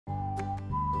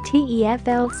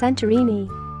TEFL Santorini.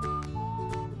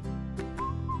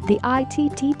 The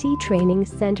ITTT Training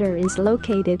Center is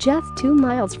located just 2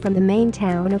 miles from the main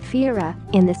town of Fira,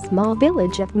 in the small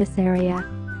village of Messaria.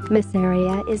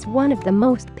 Messaria is one of the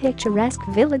most picturesque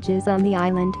villages on the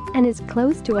island and is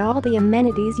close to all the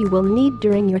amenities you will need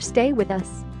during your stay with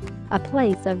us. A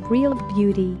place of real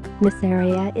beauty,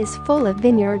 Messaria is full of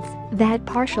vineyards that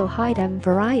partially hide a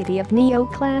variety of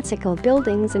neoclassical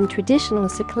buildings and traditional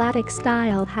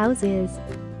Cycladic-style houses.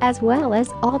 As well as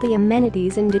all the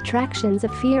amenities and attractions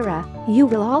of Fira, you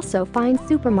will also find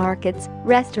supermarkets,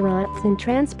 restaurants and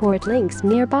transport links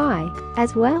nearby,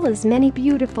 as well as many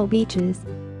beautiful beaches.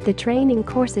 The training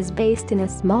course is based in a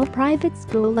small private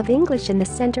school of English in the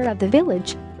center of the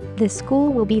village. The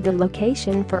school will be the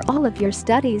location for all of your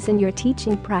studies and your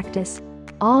teaching practice.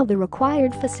 All the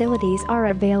required facilities are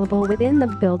available within the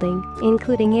building,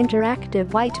 including interactive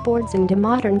whiteboards and a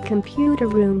modern computer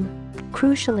room.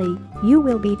 Crucially, you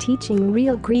will be teaching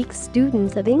real Greek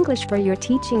students of English for your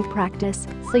teaching practice,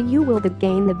 so you will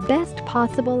gain the best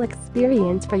possible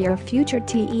experience for your future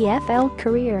TEFL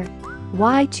career.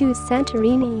 Why choose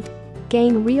Santorini?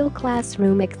 Gain real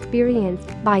classroom experience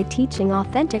by teaching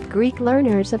authentic Greek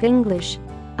learners of English.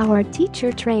 Our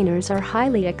teacher trainers are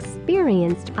highly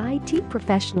experienced IT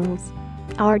professionals.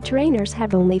 Our trainers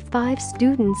have only 5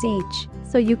 students each,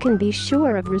 so you can be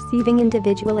sure of receiving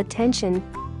individual attention.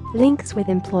 Links with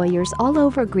employers all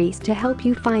over Greece to help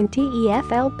you find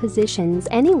TEFL positions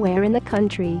anywhere in the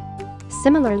country.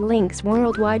 Similar links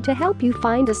worldwide to help you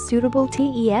find a suitable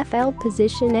TEFL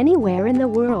position anywhere in the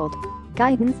world.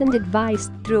 Guidance and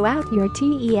advice throughout your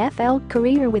TEFL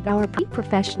career with our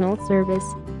professional service.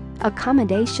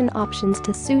 Accommodation options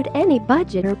to suit any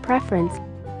budget or preference.